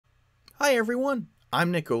Hi everyone,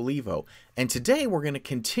 I'm Nick Olivo, and today we're going to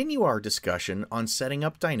continue our discussion on setting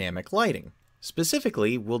up dynamic lighting.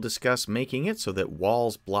 Specifically, we'll discuss making it so that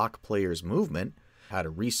walls block players' movement, how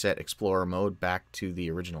to reset Explorer mode back to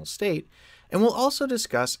the original state, and we'll also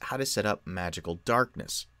discuss how to set up magical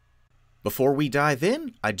darkness. Before we dive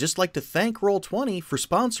in, I'd just like to thank Roll20 for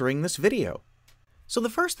sponsoring this video. So the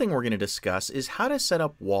first thing we're going to discuss is how to set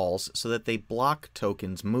up walls so that they block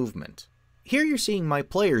tokens' movement. Here you're seeing my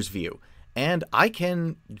player's view, and I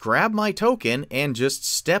can grab my token and just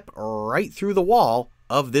step right through the wall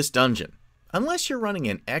of this dungeon. Unless you're running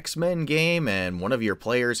an X-Men game and one of your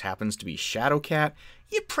players happens to be Shadowcat,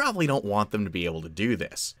 you probably don't want them to be able to do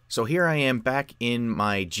this. So here I am back in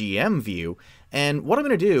my GM view, and what I'm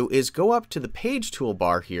going to do is go up to the page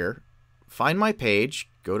toolbar here, find my page,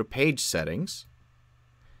 go to page settings,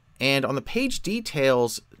 and on the page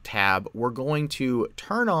details tab, we're going to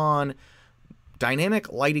turn on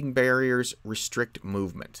dynamic lighting barriers restrict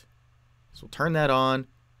movement. So we'll turn that on,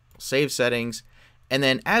 save settings, and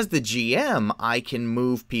then as the GM, I can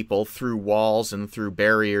move people through walls and through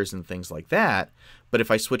barriers and things like that. But if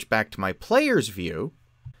I switch back to my player's view,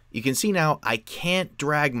 you can see now I can't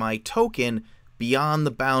drag my token beyond the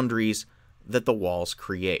boundaries that the walls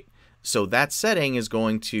create. So that setting is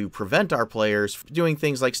going to prevent our players from doing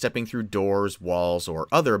things like stepping through doors, walls, or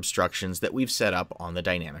other obstructions that we've set up on the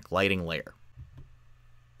dynamic lighting layer.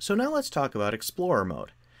 So now let's talk about Explorer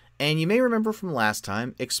mode. And you may remember from last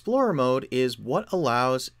time, Explorer mode is what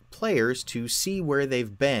allows players to see where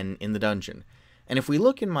they've been in the dungeon. And if we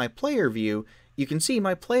look in my player view, you can see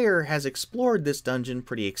my player has explored this dungeon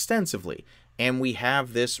pretty extensively, and we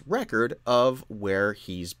have this record of where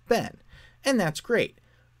he's been. And that's great.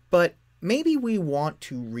 But maybe we want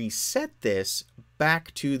to reset this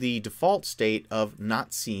back to the default state of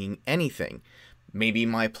not seeing anything. Maybe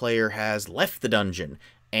my player has left the dungeon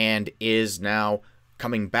and is now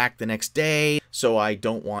coming back the next day, so I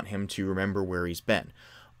don't want him to remember where he's been.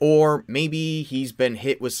 Or maybe he's been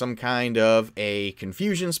hit with some kind of a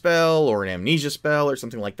confusion spell or an amnesia spell or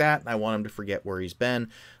something like that, and I want him to forget where he's been.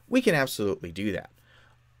 We can absolutely do that.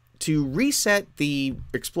 To reset the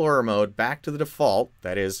Explorer mode back to the default,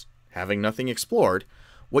 that is, having nothing explored,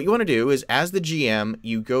 what you want to do is, as the GM,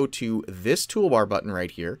 you go to this toolbar button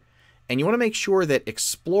right here, and you want to make sure that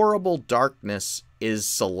Explorable Darkness is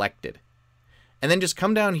selected. And then just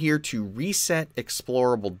come down here to Reset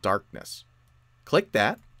Explorable Darkness. Click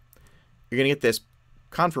that. You're going to get this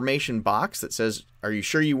confirmation box that says, are you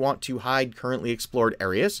sure you want to hide currently explored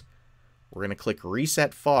areas? We're going to click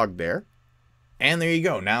Reset Fog there. And there you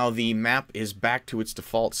go. Now the map is back to its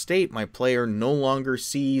default state. My player no longer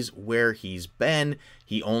sees where he's been.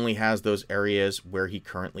 He only has those areas where he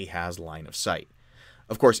currently has line of sight.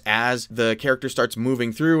 Of course, as the character starts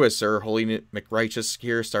moving through, as Sir Holy McRighteous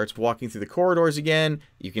here starts walking through the corridors again,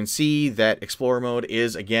 you can see that Explorer mode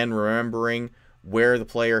is again remembering where the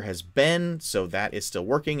player has been, so that is still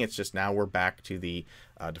working. It's just now we're back to the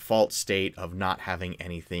default state of not having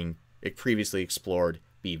anything previously explored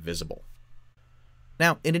be visible.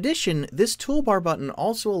 Now, in addition, this toolbar button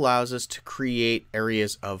also allows us to create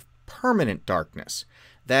areas of permanent darkness.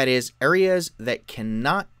 That is, areas that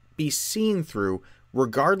cannot be seen through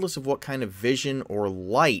regardless of what kind of vision or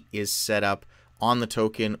light is set up on the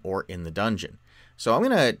token or in the dungeon. So I'm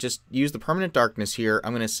going to just use the permanent darkness here.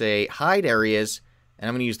 I'm going to say hide areas, and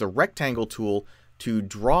I'm going to use the rectangle tool to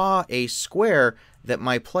draw a square that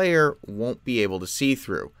my player won't be able to see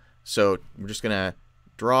through. So we're just going to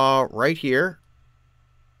draw right here,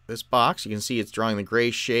 this box. You can see it's drawing the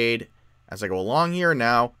gray shade as I go along here.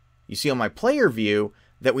 Now you see on my player view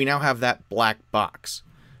that we now have that black box.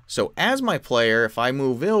 So as my player, if I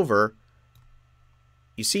move over,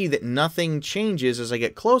 you see that nothing changes as I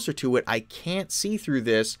get closer to it. I can't see through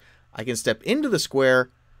this. I can step into the square.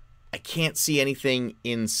 I can't see anything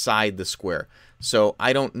inside the square. So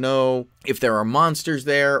I don't know if there are monsters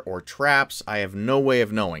there or traps. I have no way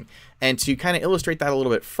of knowing. And to kind of illustrate that a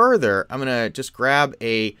little bit further, I'm going to just grab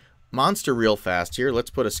a monster real fast here. Let's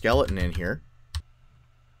put a skeleton in here.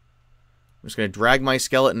 I'm just going to drag my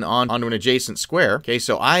skeleton onto an adjacent square. Okay,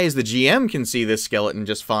 so I, as the GM, can see this skeleton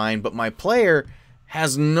just fine, but my player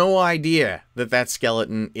has no idea that that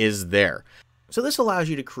skeleton is there. So this allows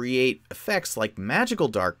you to create effects like magical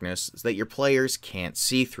darkness that your players can't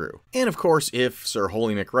see through. And of course, if Sir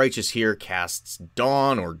Holy McRighteous here casts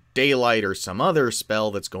Dawn or Daylight or some other spell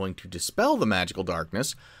that's going to dispel the magical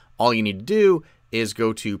darkness, all you need to do is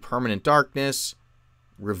go to Permanent Darkness,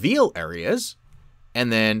 Reveal Areas,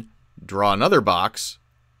 and then draw another box,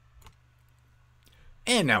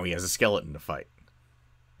 and now he has a skeleton to fight.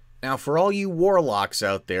 Now, for all you warlocks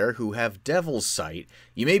out there who have Devil's Sight,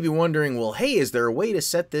 you may be wondering, well, hey, is there a way to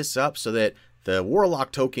set this up so that the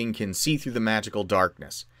warlock token can see through the magical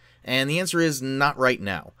darkness? And the answer is not right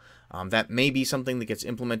now. That may be something that gets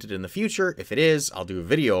implemented in the future. If it is, I'll do a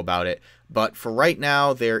video about it. But for right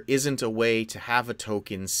now, there isn't a way to have a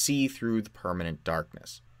token see through the permanent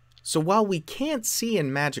darkness. So while we can't see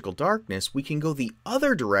in magical darkness, we can go the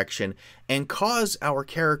other direction and cause our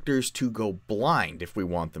characters to go blind if we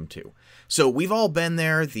want them to. So we've all been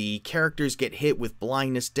there. The characters get hit with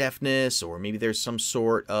blindness, deafness, or maybe there's some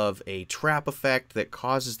sort of a trap effect that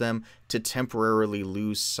causes them to temporarily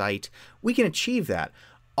lose sight. We can achieve that.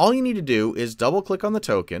 All you need to do is double click on the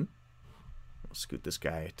token. I'll scoot this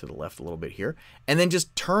guy to the left a little bit here, and then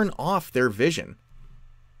just turn off their vision.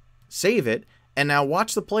 Save it. And now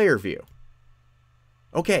watch the player view.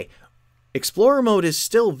 Okay, Explorer mode is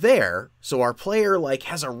still there, so our player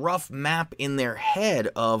has a rough map in their head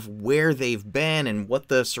of where they've been and what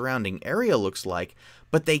the surrounding area looks like,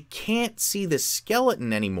 but they can't see the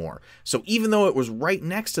skeleton anymore. So even though it was right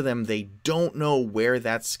next to them, they don't know where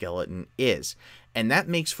that skeleton is. And that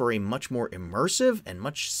makes for a much more immersive and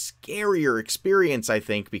much scarier experience, I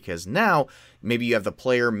think, because now maybe you have the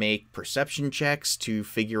player make perception checks to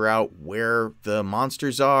figure out where the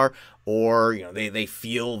monsters are, or they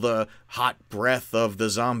feel the hot breath of the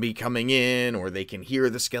zombie coming in, or they can hear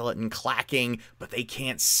the skeleton clacking, but they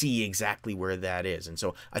can't see exactly where that is. And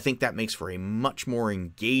so I think that makes for a much more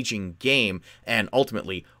engaging game, and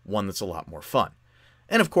ultimately one that's a lot more fun.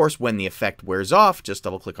 And of course, when the effect wears off, just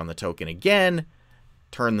double click on the token again,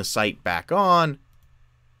 turn the sight back on,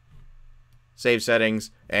 save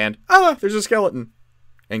settings, and there's a skeleton,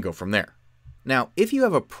 and go from there. Now, if you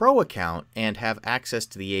have a pro account and have access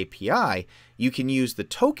to the API, you can use the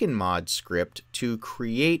TokenMod script to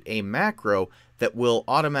create a macro that will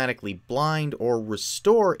automatically blind or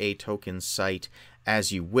restore a token sight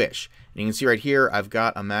as you wish. And you can see right here, I've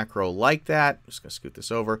got a macro like that. I'm just going to scoot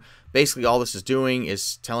this over. Basically, all this is doing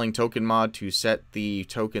is telling TokenMod to set the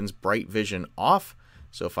token's bright vision off.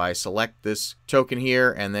 So if I select this token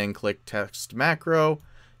here and then click text macro,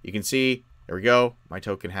 you can see, there we go, my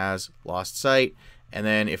token has lost sight. And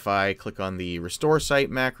then if I click on the restore sight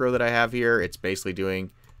macro that I have here, it's basically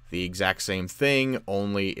doing the exact same thing,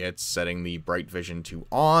 only it's setting the bright vision to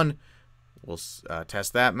on. We'll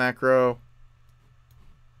test that macro.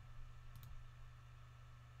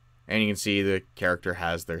 And you can see the character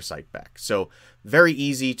has their sight back. So very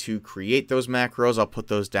easy to create those macros. I'll put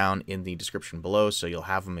those down in the description below so you'll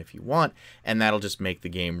have them if you want. And that'll just make the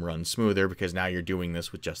game run smoother because now you're doing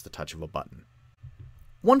this with just the touch of a button.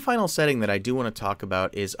 One final setting that I do want to talk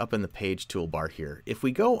about is up in the page toolbar here. If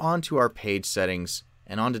we go onto our page settings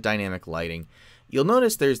and onto dynamic lighting, you'll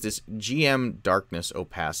notice there's this GM darkness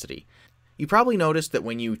opacity. You probably noticed that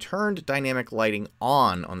when you turned dynamic lighting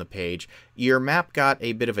on the page, your map got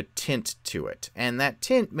a bit of a tint to it, and that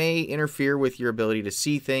tint may interfere with your ability to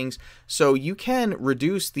see things, so you can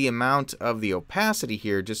reduce the amount of the opacity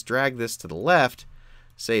here. Just drag this to the left,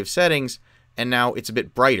 save settings, and now it's a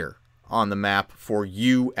bit brighter on the map for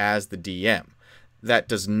you as the DM. That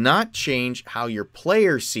does not change how your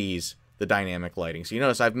player sees the dynamic lighting. So you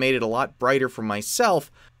notice I've made it a lot brighter for myself,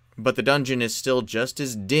 but the dungeon is still just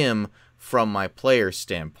as dim from my player's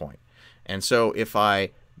standpoint. And so if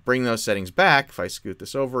I bring those settings back, if I scoot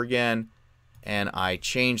this over again, and I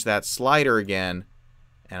change that slider again,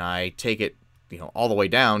 and I take it all the way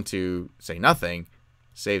down to, say, nothing,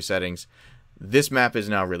 save settings, this map is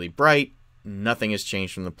now really bright. Nothing has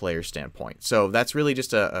changed from the player standpoint. So that's really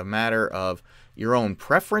just a matter of your own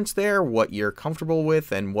preference there, what you're comfortable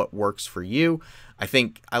with and what works for you. I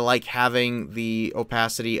think I like having the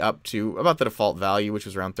opacity up to about the default value, which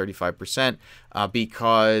was around 35%,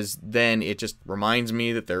 because then it just reminds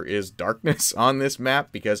me that there is darkness on this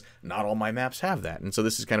map, because not all my maps have that. And so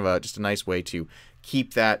this is kind of just a nice way to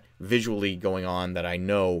keep that visually going on, that I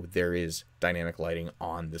know there is dynamic lighting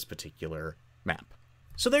on this particular map.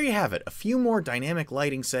 So there you have it, a few more dynamic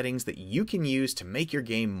lighting settings that you can use to make your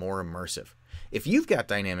game more immersive. If you've got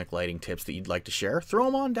dynamic lighting tips that you'd like to share, throw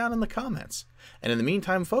them on down in the comments. And in the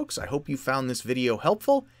meantime, folks, I hope you found this video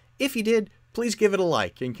helpful. If you did, please give it a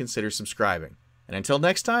like and consider subscribing. And until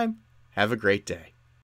next time, have a great day.